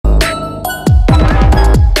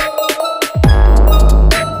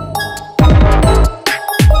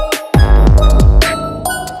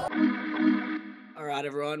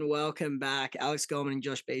welcome back. Alex Gorman and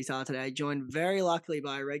Josh Beatar today, joined very luckily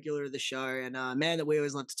by a regular of the show and a man that we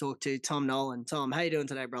always love to talk to, Tom Nolan. Tom, how you doing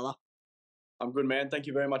today, brother? I'm good, man. Thank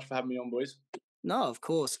you very much for having me on, boys. No, of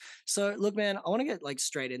course. So, look, man, I want to get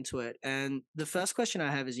straight into it. And the first question I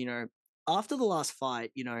have is, after the last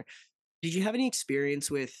fight, did you have any experience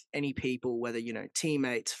with any people, whether,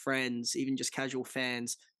 teammates, friends, even just casual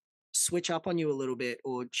fans, switch up on you a little bit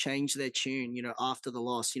or change their tune, after the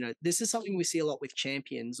loss? This is something we see a lot with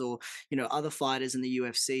champions or, other fighters in the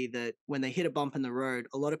UFC that when they hit a bump in the road,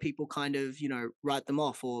 a lot of people kind of, write them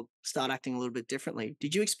off or start acting a little bit differently.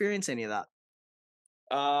 Did you experience any of that?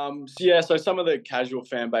 So some of the casual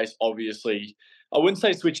fan base, obviously, I wouldn't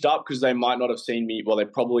say switched up because they might not have seen me. Well, they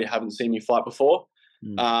probably haven't seen me fight before.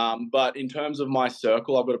 Mm. But in terms of my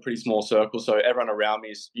circle, I've got a pretty small circle, so everyone around me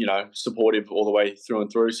is, supportive all the way through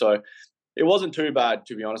and through. So it wasn't too bad,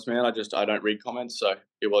 to be honest, man. I don't read comments, so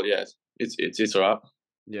yeah, it's all right.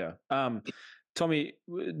 Yeah. Tommy,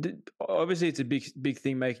 obviously it's a big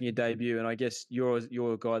thing making your debut, and I guess you're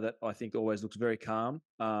a guy that I think always looks very calm.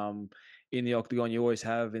 In the octagon, you always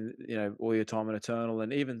have, in all your time in Eternal,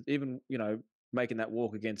 and even making that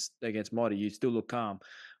walk against Mighty, you still look calm.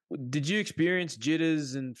 Did you experience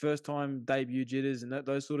jitters and first time debut jitters and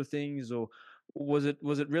those sort of things, or was it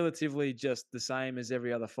relatively just the same as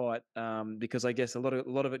every other fight? Because I guess a lot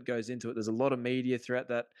of it goes into it. There's a lot of media throughout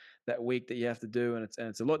that week that you have to do, and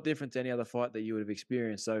it's a lot different to any other fight that you would have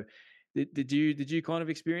experienced. So, did you kind of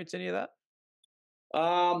experience any of that?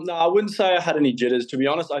 No, I wouldn't say I had any jitters. To be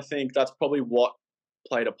honest, I think that's probably what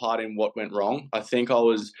played a part in what went wrong. I think I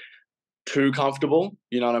was too comfortable.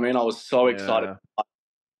 You know what I mean? I was so excited,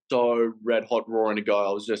 so red hot, roaring to go.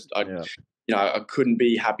 I was just, I couldn't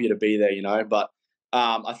be happier to be there. But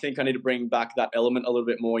I think I need to bring back that element a little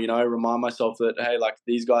bit more. Remind myself that hey, like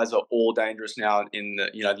these guys are all dangerous now in the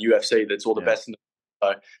the UFC. That's all the best in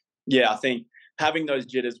so yeah, I think having those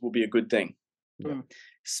jitters will be a good thing. Mm.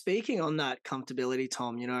 Speaking on that comfortability,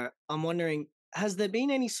 Tom, I'm wondering, has there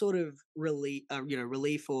been any sort of relief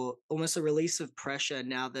or almost a release of pressure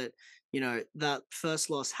now that, that first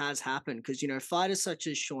loss has happened? Because, fighters such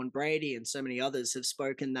as Sean Brady and so many others have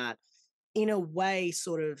spoken that in a way,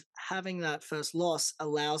 sort of having that first loss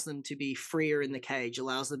allows them to be freer in the cage,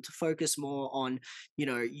 allows them to focus more on,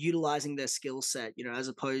 utilizing their skill set, as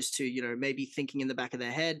opposed to, maybe thinking in the back of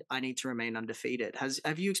their head, I need to remain undefeated.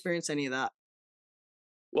 Have you experienced any of that?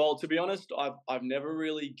 Well, to be honest, I've never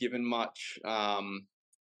really given much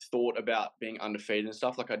thought about being undefeated and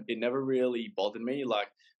stuff. Like, it never really bothered me. Like,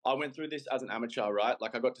 I went through this as an amateur, right?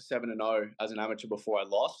 Like, I got to 7-0 as an amateur before I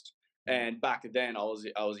lost, and back then I was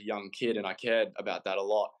a young kid and I cared about that a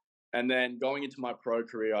lot. And then going into my pro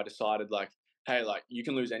career, I decided like, hey, like you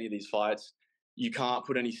can lose any of these fights. You can't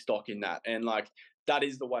put any stock in that, and like that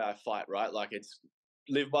is the way I fight, right? Like it's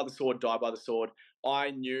live by the sword, die by the sword.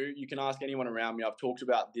 I knew, you can ask anyone around me, I've talked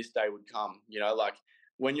about this day would come, like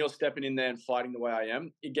when you're stepping in there and fighting the way I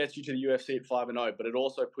am, it gets you to the UFC at 5-0, but it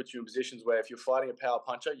also puts you in positions where if you're fighting a power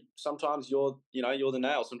puncher, sometimes you're the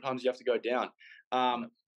nail, sometimes you have to go down.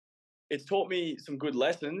 It's taught me some good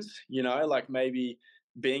lessons, like maybe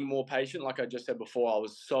being more patient. Like I just said before, I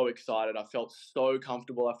was so excited. I felt so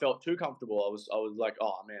comfortable. I felt too comfortable. I was like,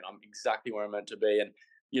 oh man, I'm exactly where I'm meant to be. And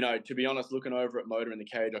to be honest, looking over at Motor in the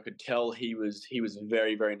cage, I could tell he was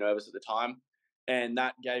very, very nervous at the time, and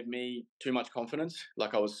that gave me too much confidence.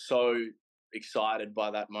 Like I was so excited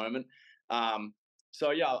by that moment.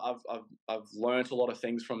 So yeah, I've learned a lot of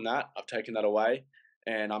things from that. I've taken that away,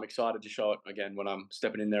 and I'm excited to show it again when I'm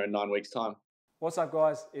stepping in there in 9 weeks' time. What's up,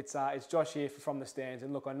 guys? It's Josh here from the stands.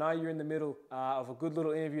 And look, I know you're in the middle of a good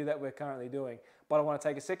little interview that we're currently doing, but I want to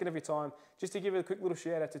take a second of your time just to give a quick little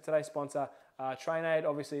shout out to today's sponsor, TrainAid.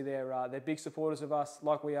 Obviously, they're big supporters of us,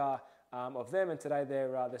 like we are of them. And today they're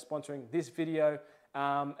sponsoring this video.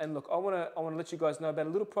 And look, I want to let you guys know about a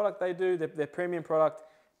little product they do. Their premium product,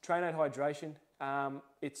 TrainAid Hydration.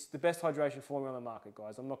 It's the best hydration formula on the market,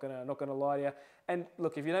 guys. I'm not gonna lie to you. And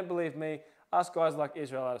look, if you don't believe me, ask guys like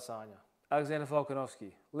Israel Adesanya, Alexander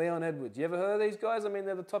Volkanovski, Leon Edwards. You ever heard of these guys? I mean,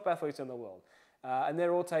 they're the top athletes in the world. And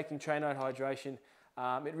they're all taking TrainAid Hydration.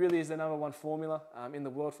 It really is the #1 formula in the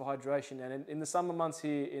world for hydration. And in the summer months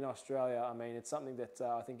here in Australia, I mean, it's something that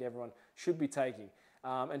I think everyone should be taking.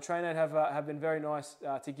 And TrainAid have been very nice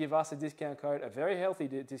to give us a discount code, a very healthy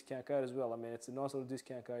discount code as well. I mean, it's a nice little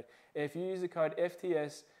discount code. If you use the code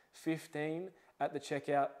FTS15 at the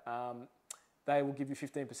checkout, they will give you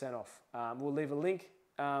 15% off. We'll leave a link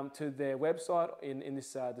to their website in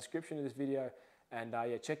this description of this video. And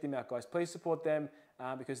yeah, check them out, guys. Please support them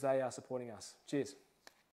because they are supporting us. Cheers.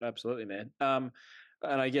 Absolutely, man.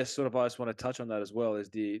 And I guess sort of I just want to touch on that as well, is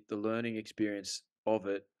the learning experience of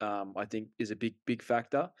it, I think is a big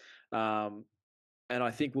factor. And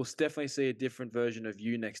I think we'll definitely see a different version of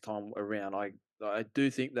you next time around. I do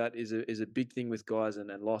think that is a big thing with guys and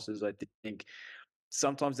losses. I think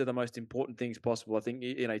sometimes they're the most important things possible. I think,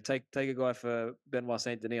 take a guy for Benoit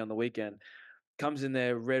Saint Denis on the weekend, comes in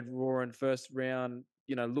there red roaring first round,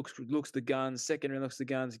 looks the guns, second round looks the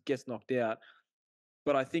guns, gets knocked out.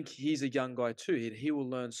 But I think he's a young guy too. He will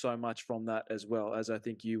learn so much from that as well, as I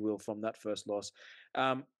think you will from that first loss.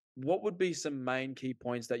 What would be some main key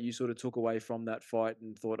points that you sort of took away from that fight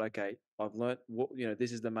and thought, okay, I've learned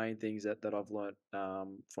this is the main things that I've learned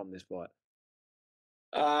from this fight?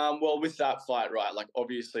 Well, with that fight, right, like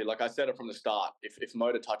obviously, like I said it from the start, if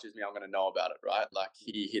Motor touches me, I'm going to know about it, right? Like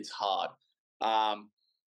he hits hard. Um,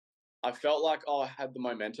 I felt like I had the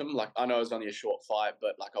momentum. Like I know it was only a short fight,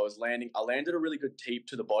 but like I landed a really good teep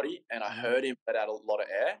to the body, and I heard him let out a lot of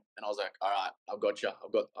air, and I was like, all right, I've got you.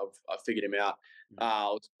 I figured him out.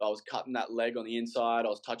 I was cutting that leg on the inside. I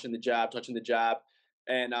was touching the jab,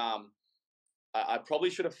 and I probably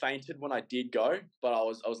should have fainted when I did go, but I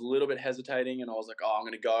was a little bit hesitating, and I was like, oh, I'm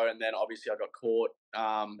going to go, and then obviously I got caught.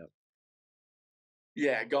 Yep.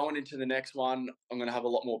 Yeah, going into the next one, I'm going to have a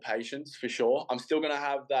lot more patience for sure. I'm still going to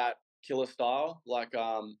have that killer style. Like,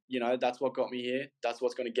 that's what got me here. That's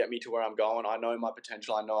what's going to get me to where I'm going. I know my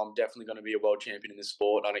potential. I know I'm definitely going to be a world champion in this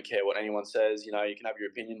sport. I don't care what anyone says. You can have your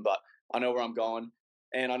opinion, but I know where I'm going.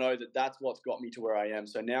 And I know that that's what's got me to where I am.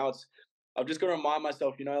 So now I've just got to remind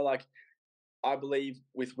myself, like, I believe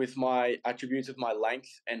with my attributes, with my length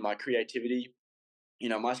and my creativity,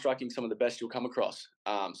 my striking some of the best you'll come across.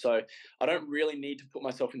 So I don't really need to put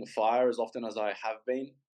myself in the fire as often as I have been.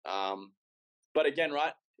 But again,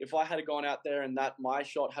 right, if I had gone out there and that my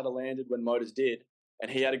shot had landed when Motors did, and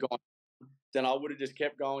he had gone, then I would have just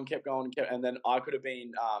kept going, and then I could have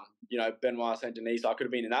been, Benoit Saint Denis. I could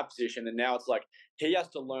have been in that position, and now it's like he has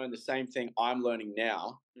to learn the same thing I'm learning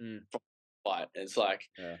now from the fight. It's like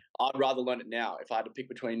I'd rather learn it now. If I had to pick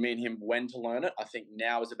between me and him when to learn it, I think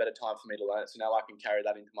now is a better time for me to learn it. So now I can carry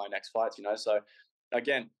that into my next fights. So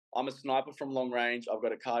again, I'm a sniper from long range. I've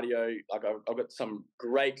got a cardio. I've got some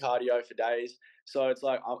great cardio for days. So it's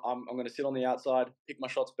like I'm going to sit on the outside, pick my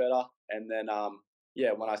shots better, and then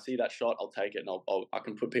when I see that shot, I'll take it, and I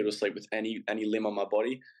can put people to sleep with any limb on my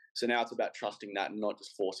body. So now it's about trusting that and not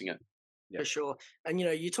just forcing it. For sure. And,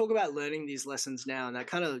 you talk about learning these lessons now, and that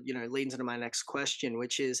kind of, leads into my next question,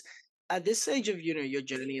 which is at this stage of, your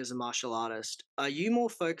journey as a martial artist, are you more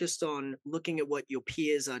focused on looking at what your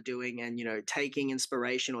peers are doing and, taking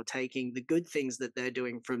inspiration or taking the good things that they're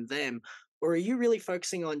doing from them? Or are you really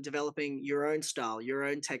focusing on developing your own style, your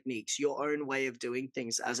own techniques, your own way of doing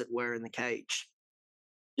things, as it were, in the cage?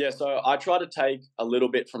 Yeah, so I try to take a little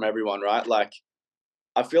bit from everyone, right? Like,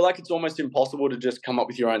 I feel like it's almost impossible to just come up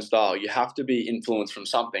with your own style. You have to be influenced from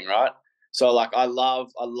something, right? So, like, I love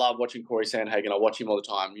watching Corey Sandhagen. I watch him all the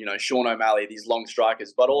time. Sean O'Malley, these long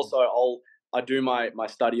strikers. But also, I do my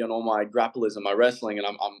study on all my grapplers and my wrestling, and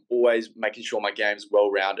I'm always making sure my game's well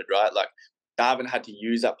rounded, right? Like, I haven't had to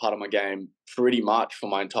use that part of my game pretty much for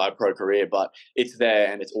my entire pro career, but it's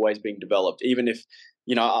there and it's always being developed. Even if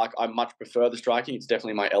I much prefer the striking, it's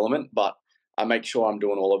definitely my element, but I make sure I'm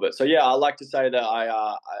doing all of it. So yeah, I like to say that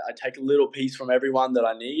I take a little piece from everyone that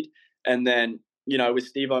I need, and then with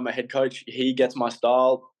Steve-O, my head coach, he gets my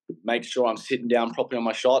style, makes sure I'm sitting down properly on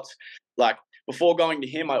my shots. Like before going to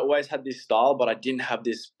him, I always had this style, but I didn't have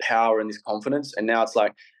this power and this confidence. And now it's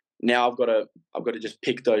like I've got to just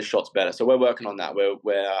pick those shots better. So we're working on that.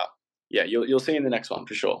 You'll see in the next one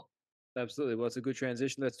for sure. Absolutely. Well, it's a good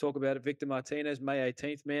transition. Let's talk about it. Victor Martinez, May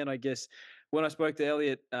 18th, man. I guess when I spoke to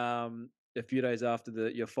Elliot a few days after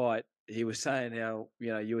your fight, he was saying how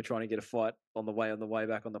you were trying to get a fight on the way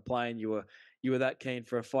back on the plane. You were that keen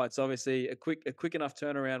for a fight. So obviously a quick enough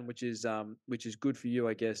turnaround, which is good for you,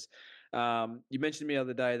 I guess. You mentioned to me the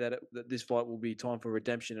other day that this fight will be time for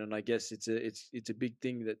redemption, and I guess it's a big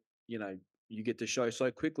thing that you get to show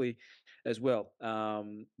so quickly as well,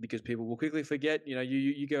 because people will quickly forget.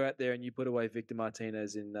 You go out there and you put away Victor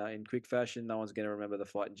Martinez in quick fashion. No one's going to remember the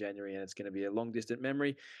fight in January, and it's going to be a long distant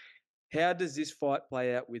memory. How does this fight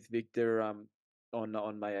play out with Victor on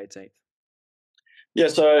May 18th? Yeah,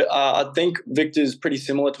 so I think Victor's pretty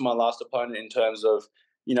similar to my last opponent in terms of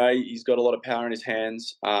he's got a lot of power in his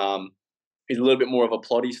hands. He's a little bit more of a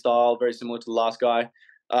plotty style, very similar to the last guy.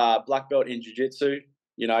 Black belt in jiu-jitsu.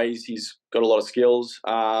 He's got a lot of skills.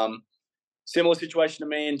 Similar situation to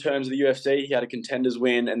me in terms of the UFC. He had a contenders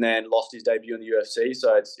win and then lost his debut in the UFC.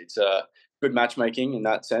 So it's a good matchmaking in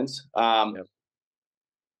that sense. Yep.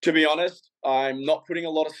 To be honest, I'm not putting a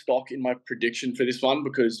lot of stock in my prediction for this one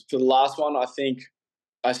because for the last one, I think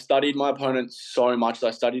I studied my opponent so much.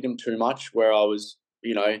 I studied him too much, where I was,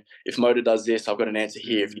 if Moda does this, I've got an answer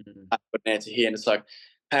here. If I've got an answer here, and it's like,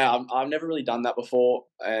 hey, I've never really done that before,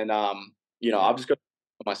 and I've just got to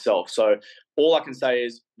for myself. So all I can say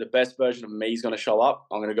is the best version of me is going to show up.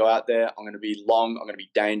 I'm going to go out there. I'm going to be long. I'm going to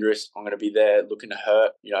be dangerous. I'm going to be there looking to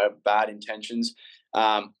hurt. Bad intentions.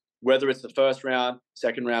 Whether it's the first round,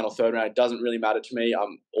 second round, or third round, it doesn't really matter to me.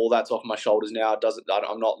 All that's off my shoulders now.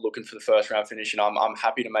 I'm not looking for the first round finish, and I'm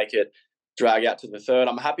happy to make it drag out to the third.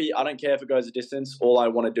 I'm happy. I don't care if it goes a distance. All I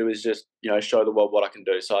want to do is just show the world what I can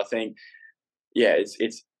do. So I think, yeah,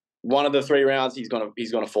 it's one of the 3 rounds. He's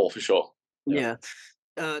gonna fall for sure. Yeah.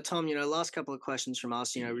 Tom, last couple of questions from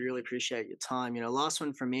us. We really appreciate your time. Last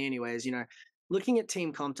one from me, anyways. Looking at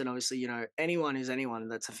Team Compton, obviously, anyone who's anyone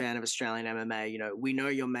that's a fan of Australian MMA, we know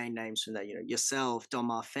your main names from that. Yourself, Don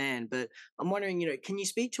Marfan. But I'm wondering, can you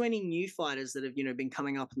speak to any new fighters that have, been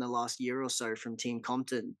coming up in the last year or so from Team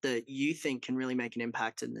Compton that you think can really make an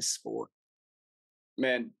impact in this sport?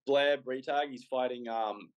 Man, Blair Bretag, he's fighting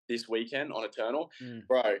this weekend on Eternal.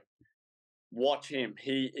 Bro, watch him.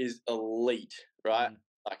 He is elite, right?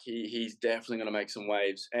 Like he's definitely going to make some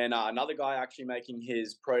waves. And another guy actually making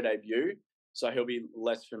his pro debut, so he'll be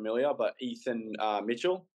less familiar. But Ethan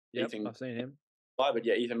Mitchell. Yep, I've seen him. But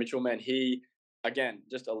yeah, Ethan Mitchell, man, he again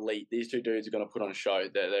just elite. These 2 dudes are going to put on a show.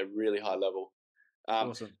 They're really high level.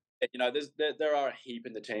 Awesome. There are a heap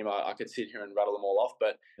in the team. I could sit here and rattle them all off,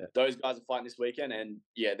 but those guys are fighting this weekend, and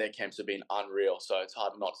yeah, their camps have been unreal. So it's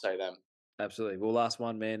hard not to say them. Absolutely. Well, last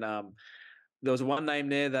one, man. There was one name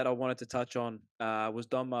there that I wanted to touch on. Was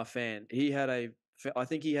Don Marfan. I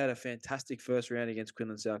think he had a fantastic first round against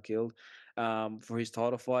Quinlan Southkild for his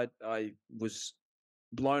title fight. I was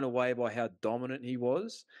blown away by how dominant he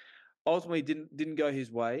was. Ultimately, didn't go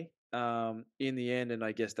his way in the end, and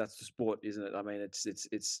I guess that's the sport, isn't it? I mean,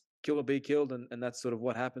 it's kill or be killed, and that's sort of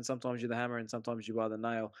what happens. Sometimes you're the hammer, and sometimes you are the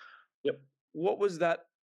nail. Yep. What was that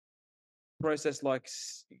process like?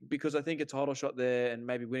 Because I think a title shot there and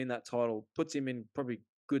maybe winning that title puts him in probably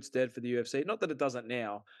good stead for the UFC. Not that it doesn't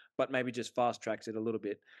now, but maybe just fast tracks it a little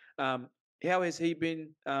bit. How has he been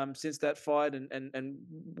since that fight, and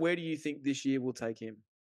where do you think this year will take him?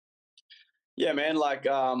 Yeah, man. Like,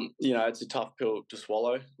 it's a tough pill to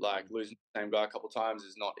swallow. Like losing the same guy a couple of times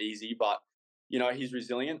is not easy, but he's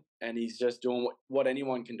resilient and he's just doing what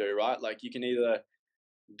anyone can do, right? Like you can either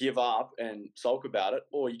give up and sulk about it,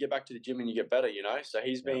 or you get back to the gym and you get better. So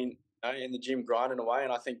he's been in the gym grinding away,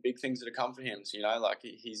 and I think big things that have come for him. So, like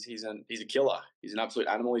he's a killer. He's an absolute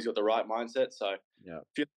animal. He's got the right mindset. So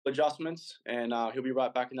few adjustments, and he'll be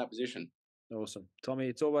right back in that position. Awesome, Tommy.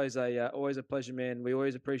 It's always a pleasure, man. We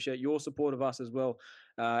always appreciate your support of us as well.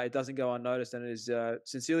 It doesn't go unnoticed, and it is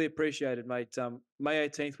sincerely appreciated, mate. May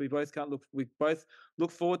 18th, we both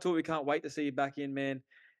look forward to it. We can't wait to see you back in, man.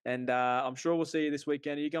 And I'm sure we'll see you this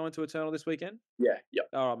weekend. Are you going to Eternal this weekend? Yeah. Yep.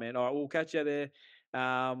 All right, man. All right, we'll catch you there.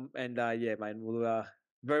 Yeah, man. We'll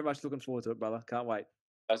very much looking forward to it, brother. Can't wait.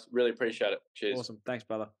 I really appreciate it. Cheers. Awesome. Thanks,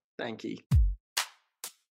 brother. Thank you.